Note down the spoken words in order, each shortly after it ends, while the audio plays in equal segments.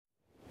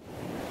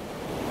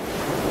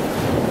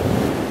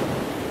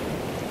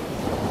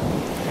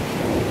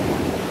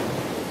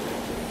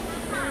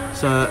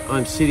So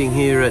I'm sitting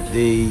here at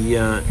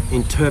the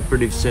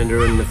interpretive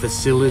centre and the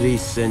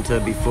facilities centre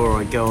before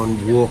I go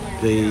and walk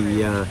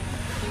the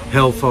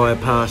Hellfire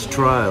Pass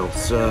trail.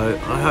 So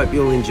I hope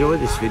you'll enjoy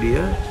this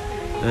video,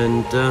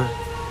 and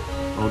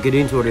I'll get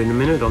into it in a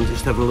minute. I'm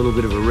just having a little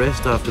bit of a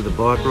rest after the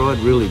bike ride.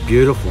 Really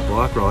beautiful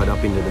bike ride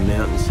up into the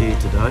mountains here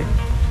today.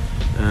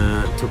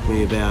 It took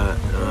me about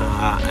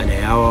an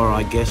hour,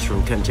 I guess,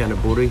 from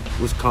Kanchanaburi. It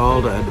was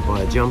cold, I had to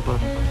buy a jumper.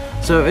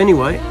 So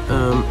anyway,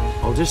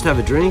 I'll just have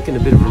a drink and a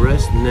bit of a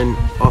rest, and then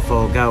off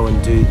I'll go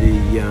and do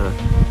the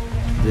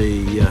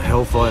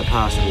Hellfire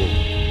Pass walk.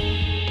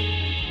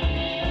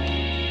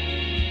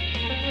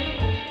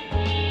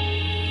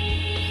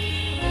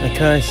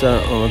 Okay, so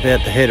I'm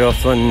about to head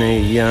off on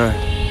the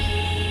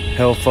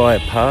Hellfire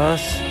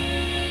Pass.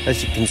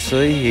 As you can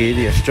see here,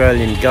 the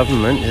Australian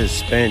government has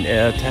spent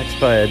our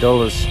taxpayer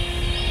dollars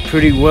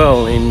pretty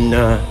well in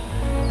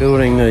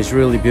building these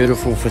really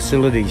beautiful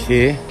facilities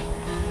here.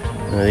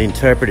 The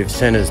interpretive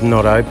centre is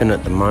not open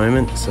at the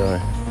moment, so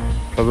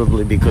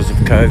probably because of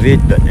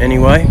COVID, but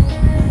anyway,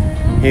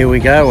 here we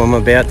go. I'm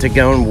about to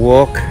go and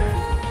walk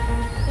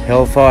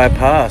Hellfire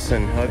Pass,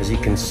 and as you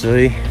can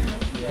see,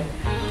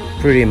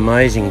 pretty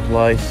amazing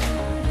place.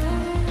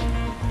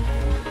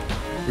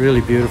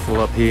 Really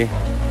beautiful up here.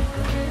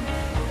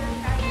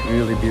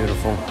 Really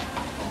beautiful.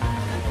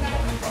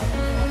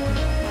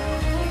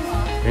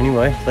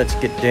 Anyway, let's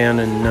get down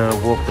and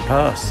walk the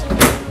pass.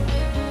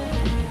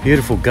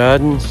 Beautiful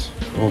gardens.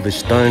 All this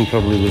stone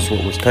probably was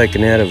what was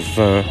taken out of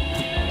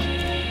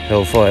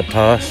Hellfire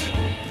Pass.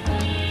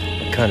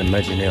 I can't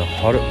imagine how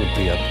hot it would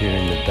be up here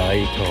in the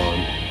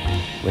daytime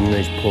when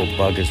these poor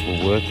buggers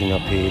were working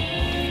up here.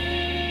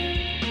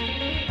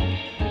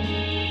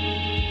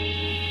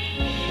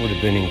 Would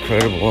have been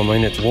incredible. I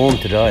mean, it's warm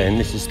today, and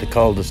this is the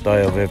coldest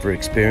day I've ever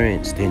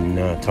experienced in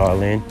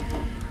Thailand.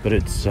 But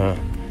it's you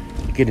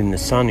get in the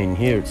sun in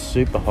here, it's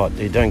super hot.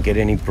 You don't get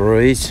any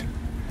breeze.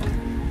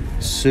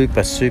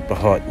 Super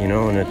hot, you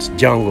know, and it's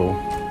jungle,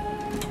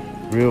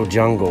 real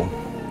jungle.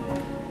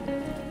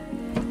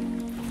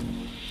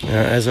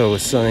 As I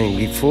was saying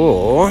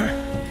before,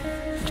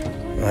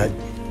 I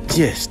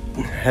just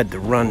had to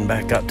run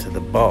back up to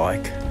the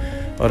bike.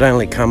 I'd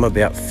only come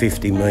about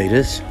 50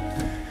 metres.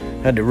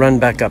 Had to run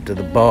back up to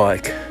the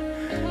bike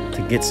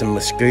to get some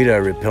mosquito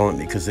repellent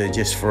because they're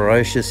just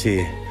ferocious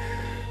here.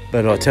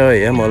 But I tell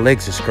you, my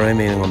legs are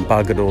screaming and I'm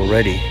buggered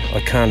already.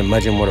 I can't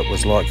imagine what it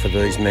was like for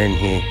these men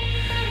here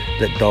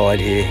that died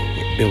here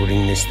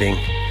building this thing.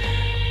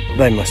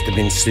 They must have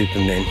been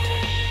supermen.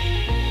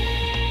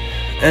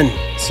 And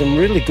some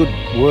really good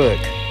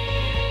work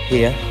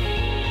here.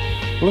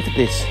 Look at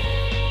this.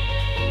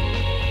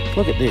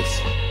 Look at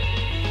this.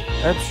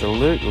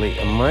 Absolutely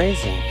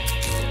amazing.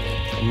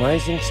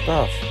 Amazing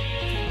stuff.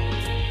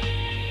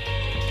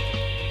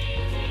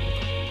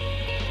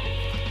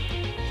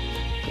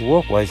 The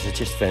walkways are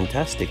just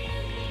fantastic.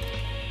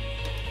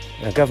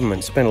 Our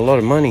government spent a lot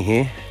of money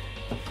here.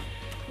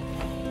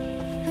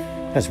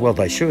 As well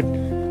they should.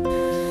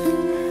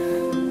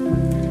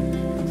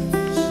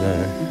 So,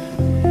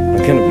 I'm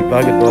going to be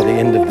buggered by the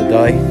end of the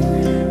day.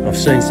 I've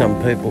seen some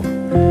people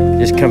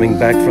just coming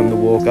back from the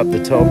walk up the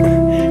top.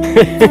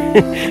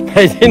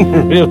 They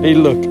didn't really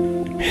look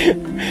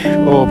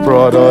all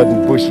bright-eyed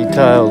and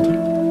bushy-tailed.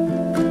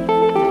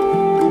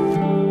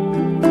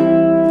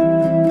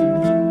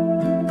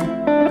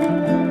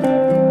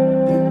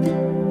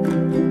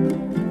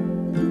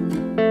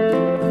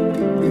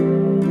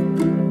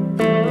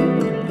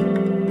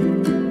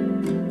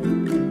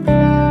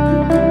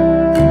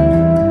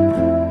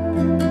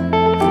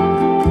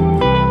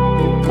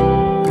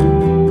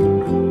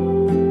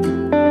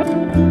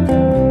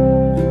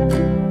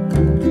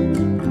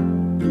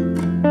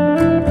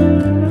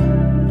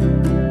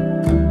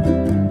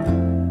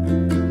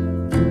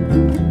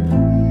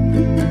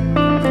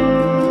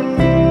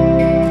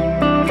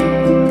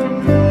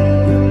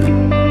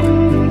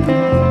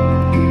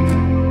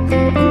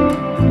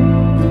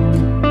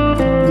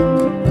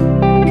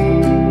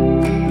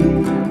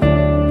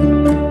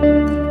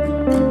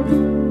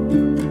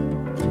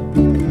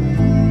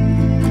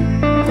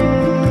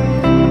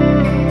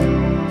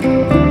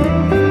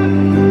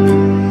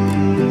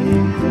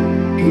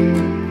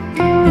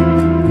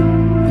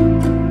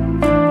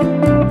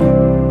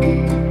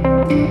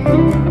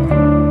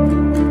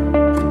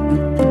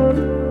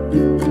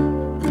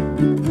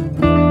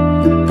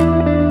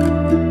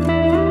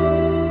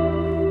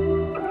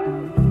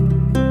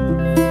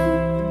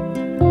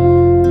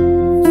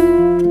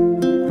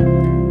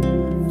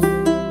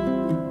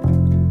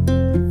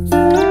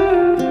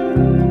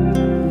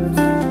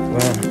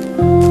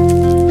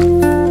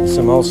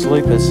 Old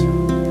sleepers,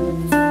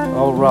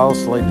 old rail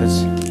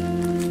sleepers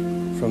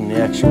from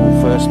the actual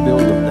first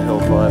build of the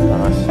Hellfire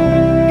Pass.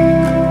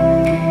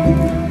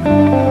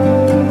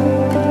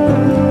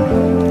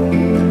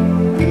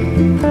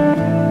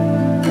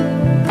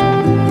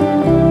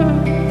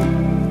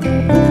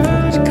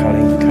 Just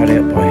cut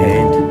out by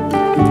hand.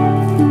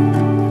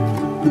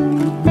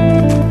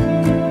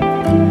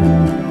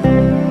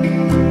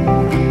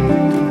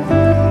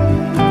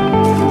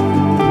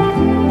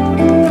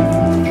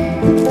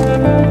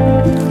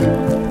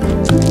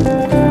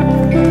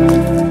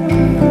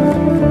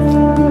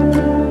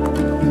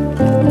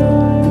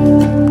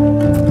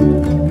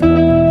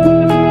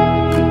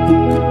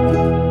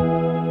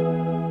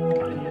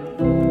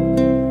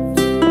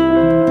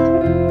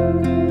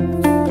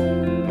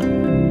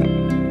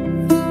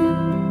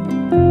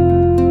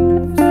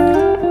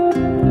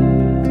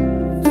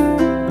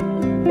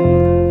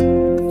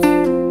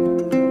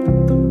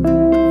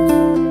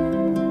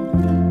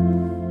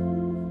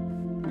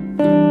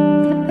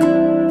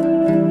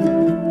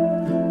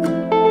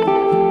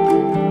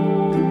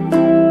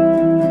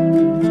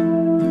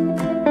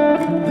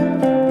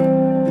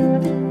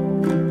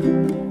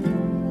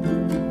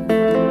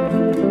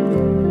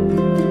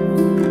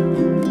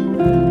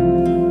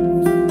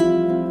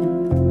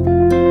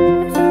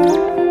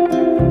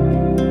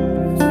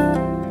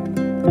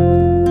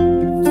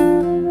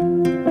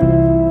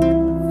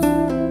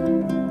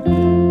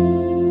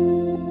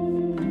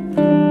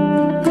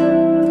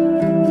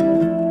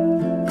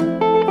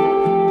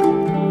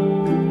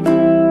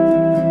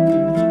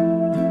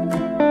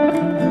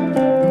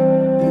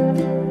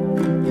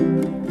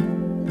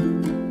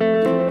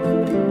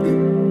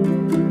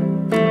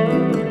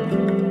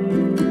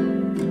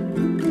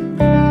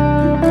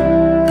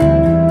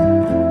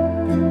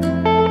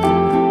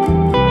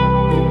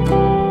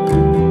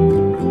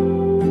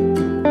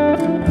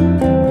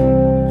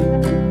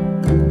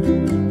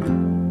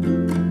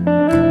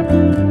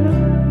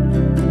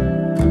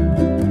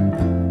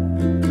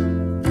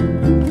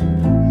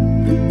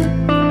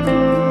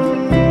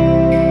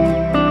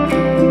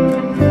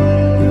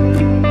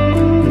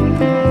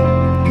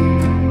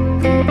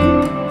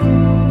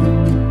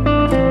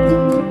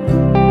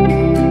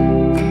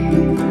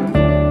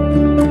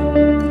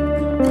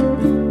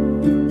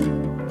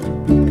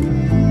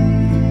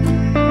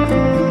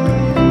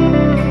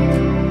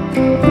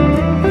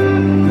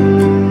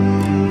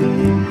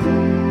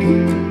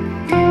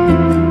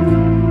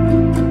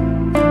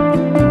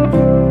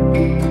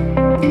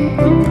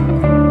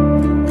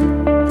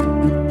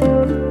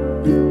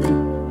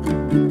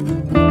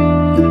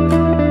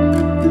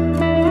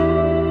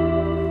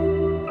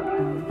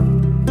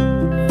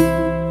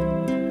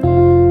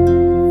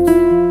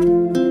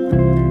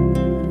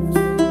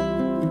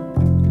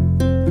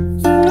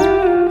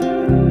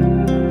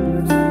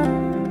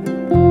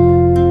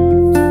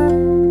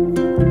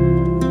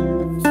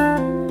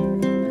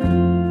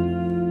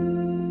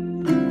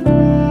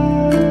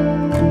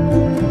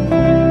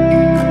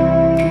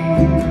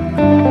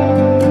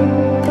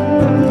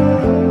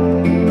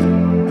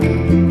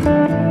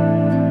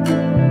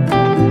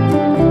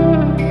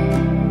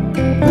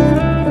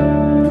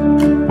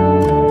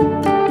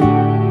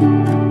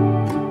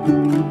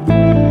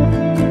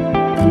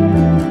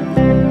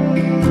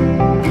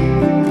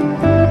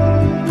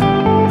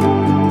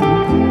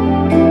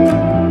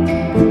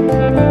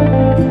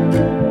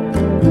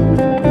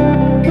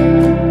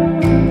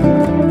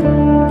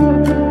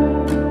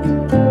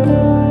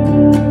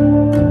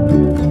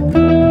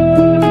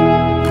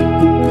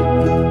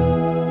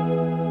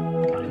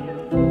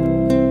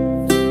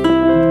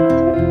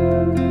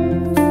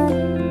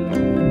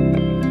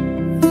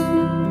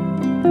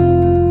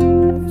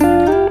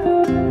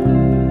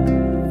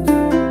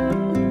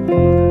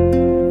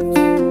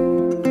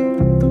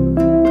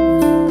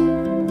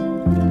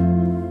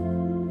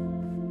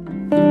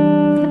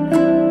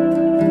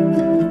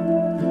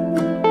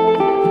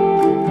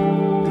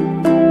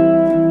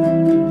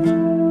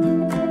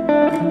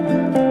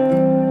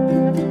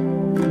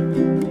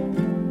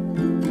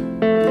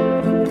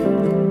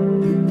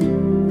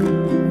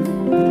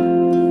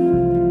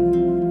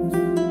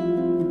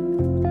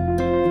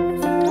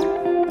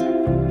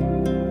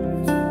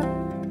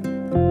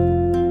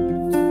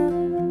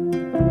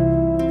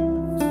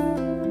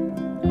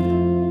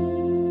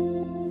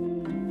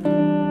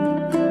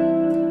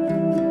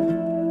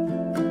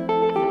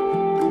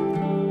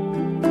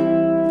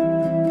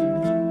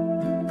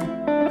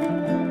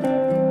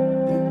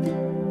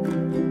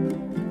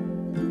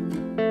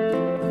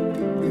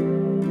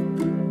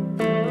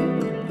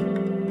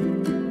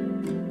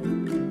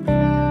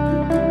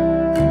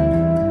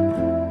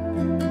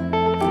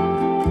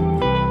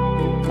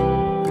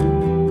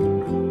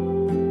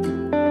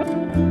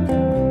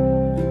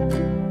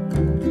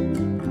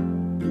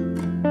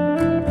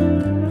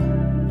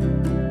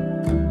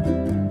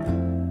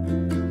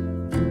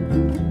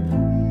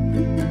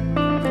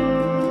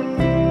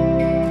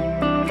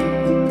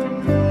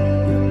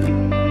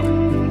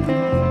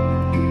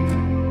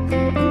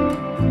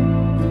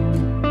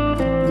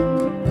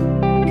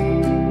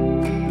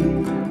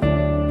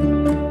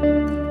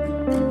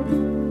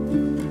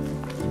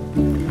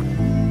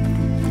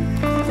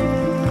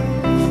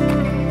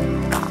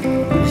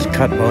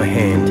 cut by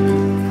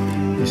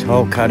hand. This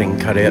whole cutting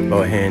cut out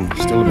by hand.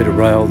 Still a bit of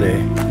rail there.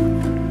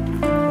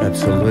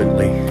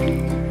 Absolutely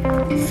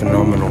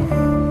phenomenal.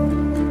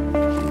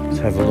 Let's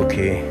have a look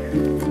here.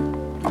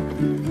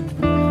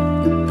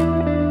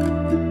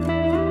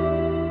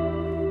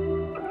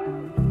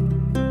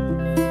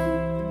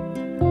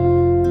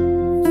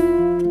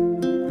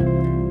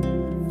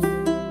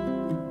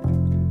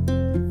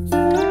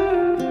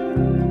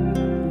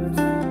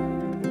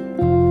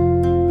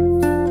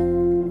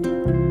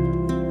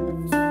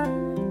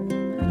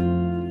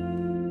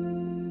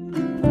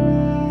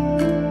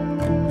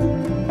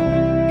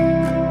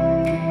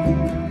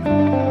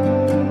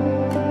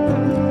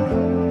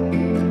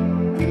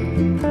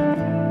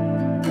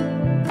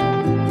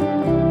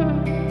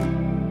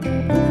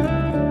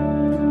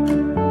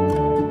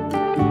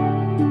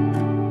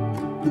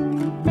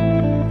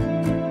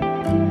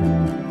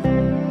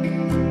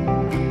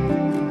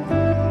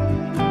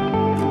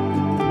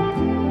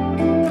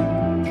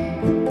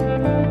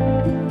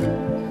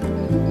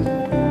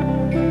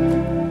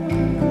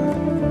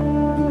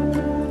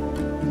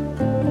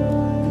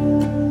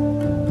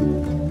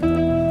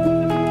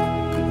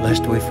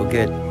 Lest we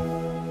forget.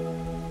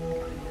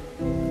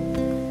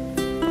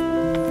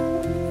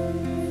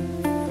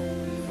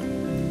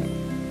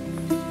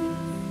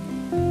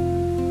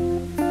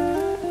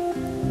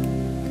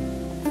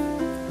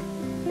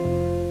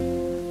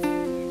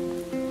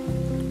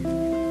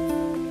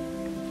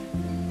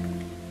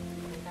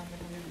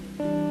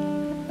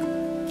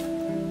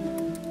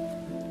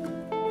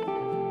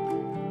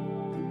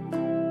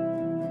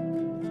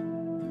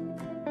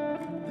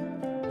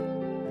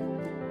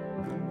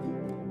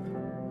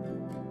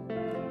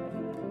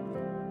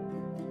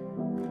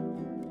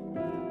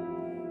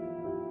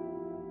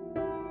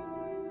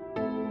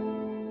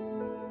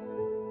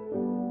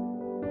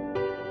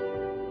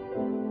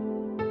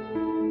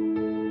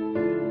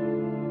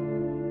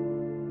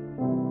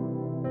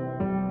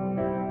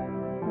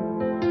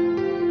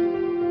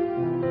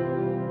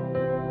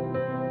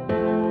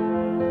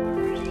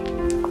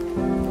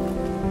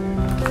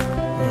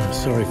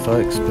 Sorry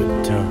folks,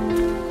 but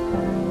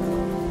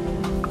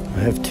I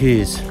have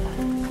tears.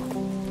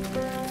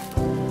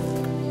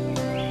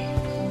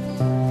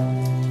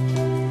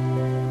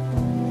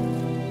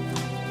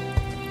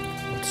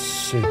 What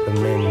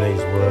supermen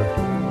these were.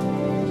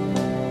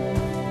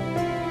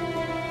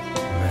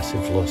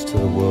 Massive loss to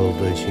the world,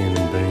 these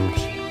human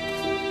beings.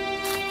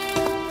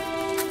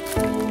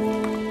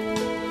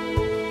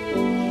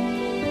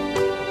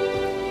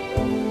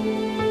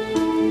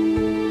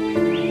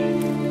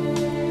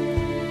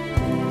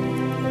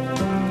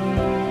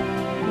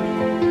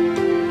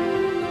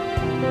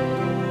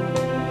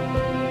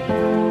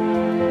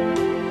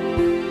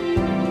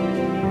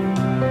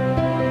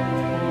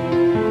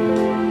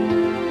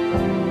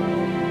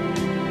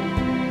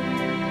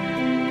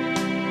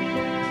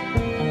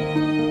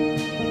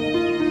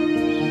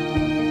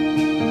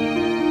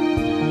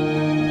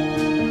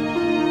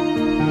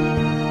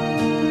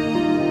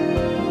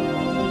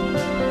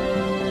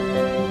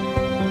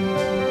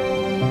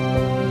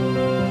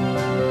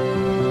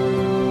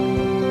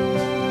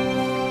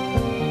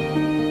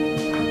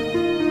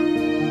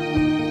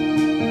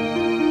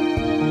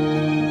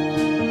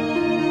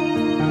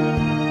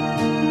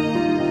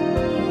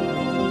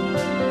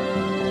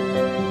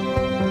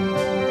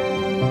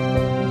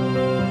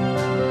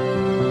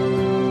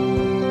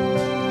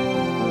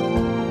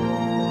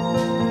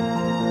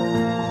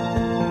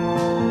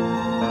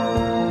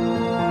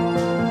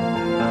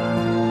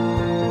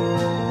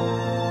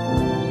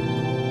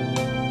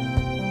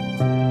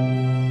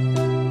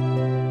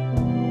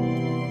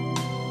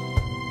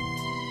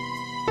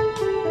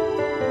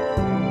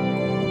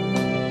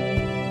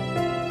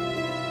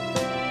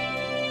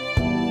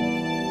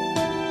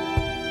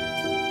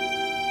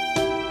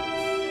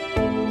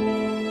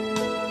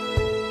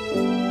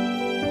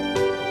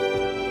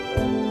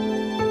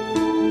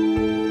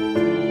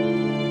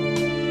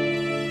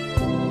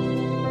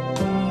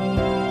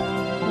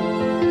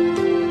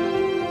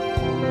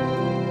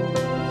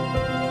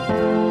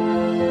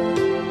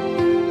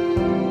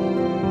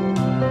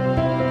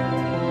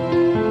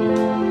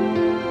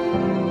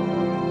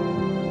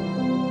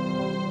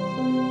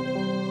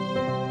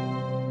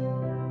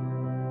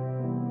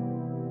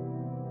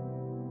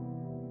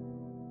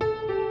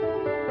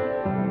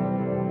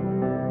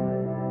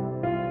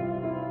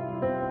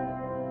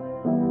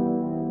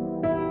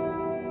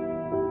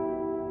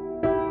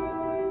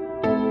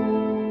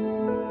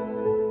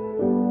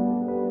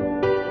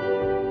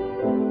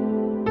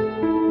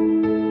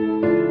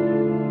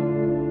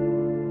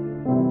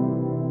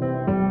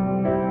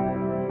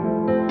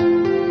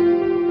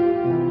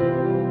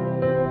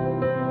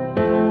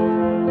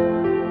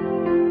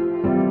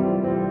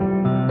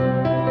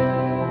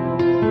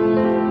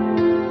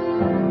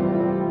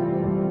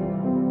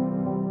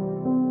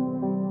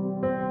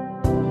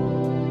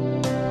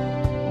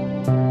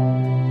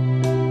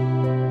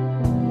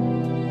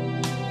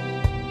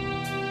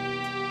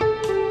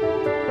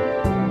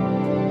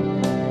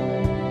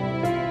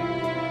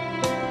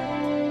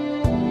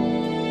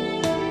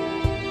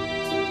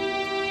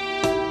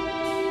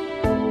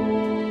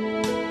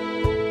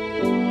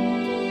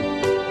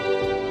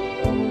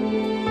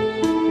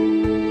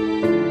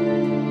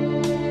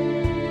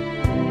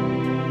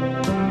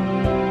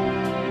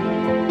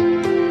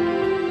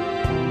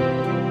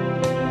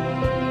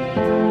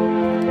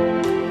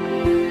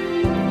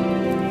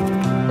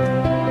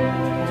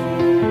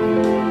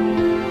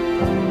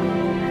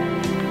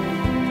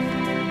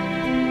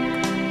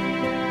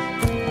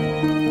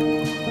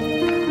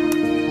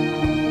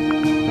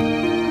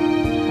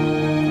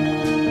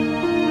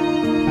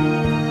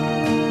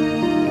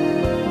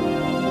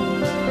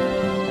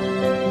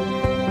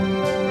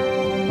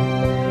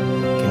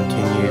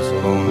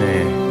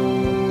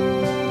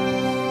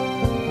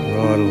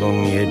 right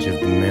along the edge of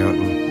the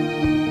mountain.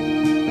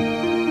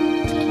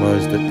 It's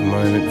closed at the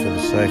moment for the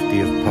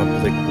safety of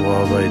public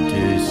while they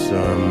do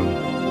some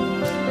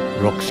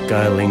rock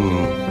scaling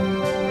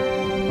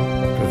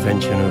and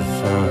prevention of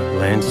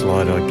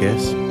landslide, I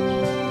guess.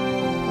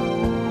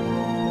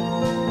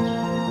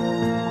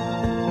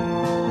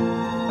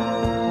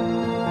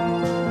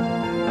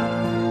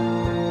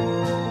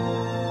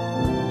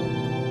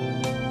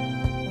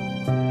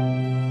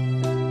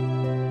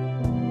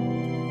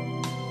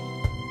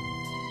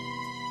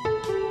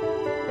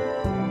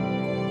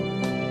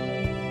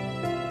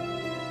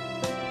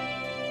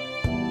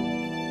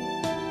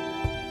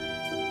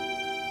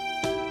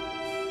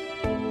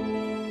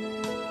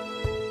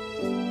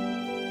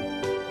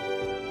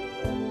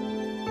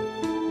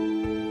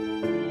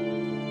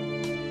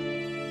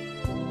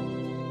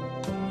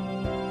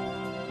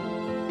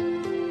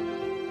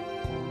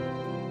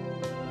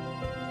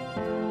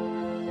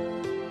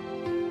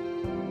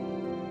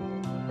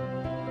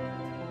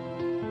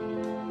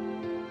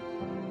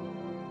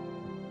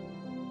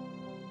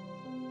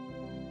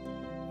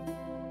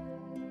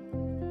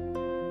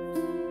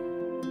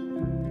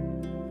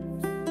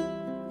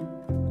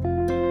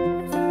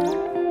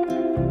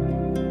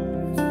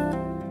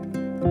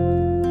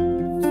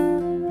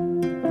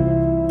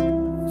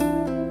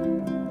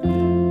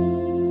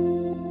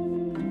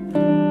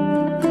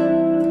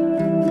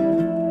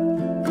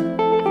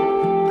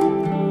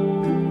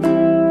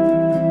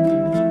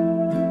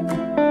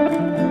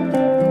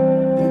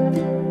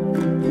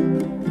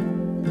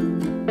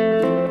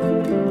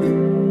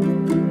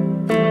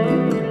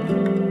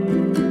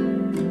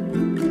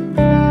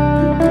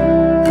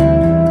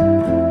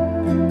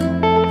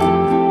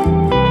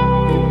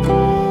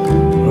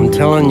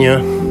 Telling you,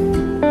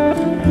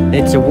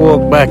 it's a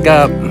walk back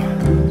up,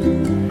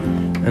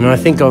 and I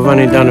think I've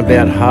only done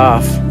about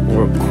half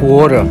or a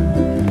quarter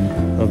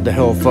of the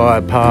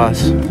Hellfire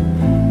Pass.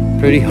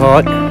 Pretty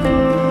hot,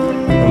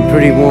 I'm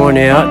pretty worn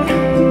out,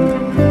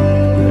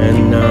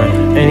 and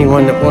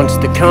anyone that wants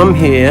to come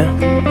here,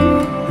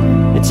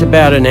 it's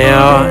about an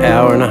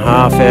hour and a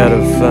half out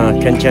of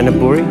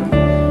Kanchanaburi,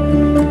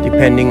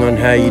 depending on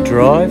how you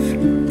drive.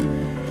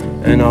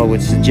 And I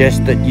would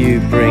suggest that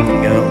you bring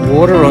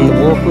water on the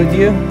walk with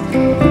you,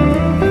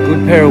 a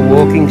good pair of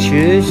walking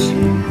shoes,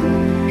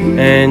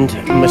 and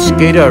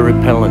mosquito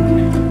repellent,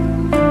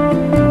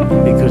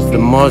 because the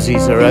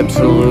mozzies are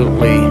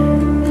absolutely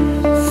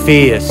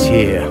fierce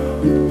here.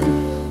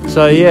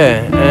 So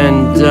yeah,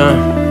 and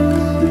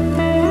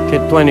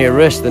get plenty of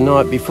rest the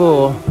night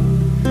before,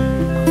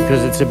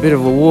 because it's a bit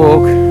of a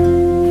walk.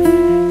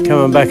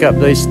 Coming back up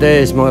these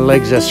stairs, my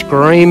legs are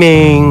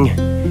screaming.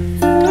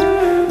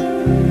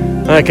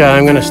 Okay,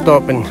 I'm going to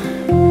stop and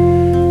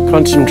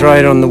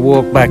concentrate on the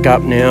walk back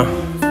up now.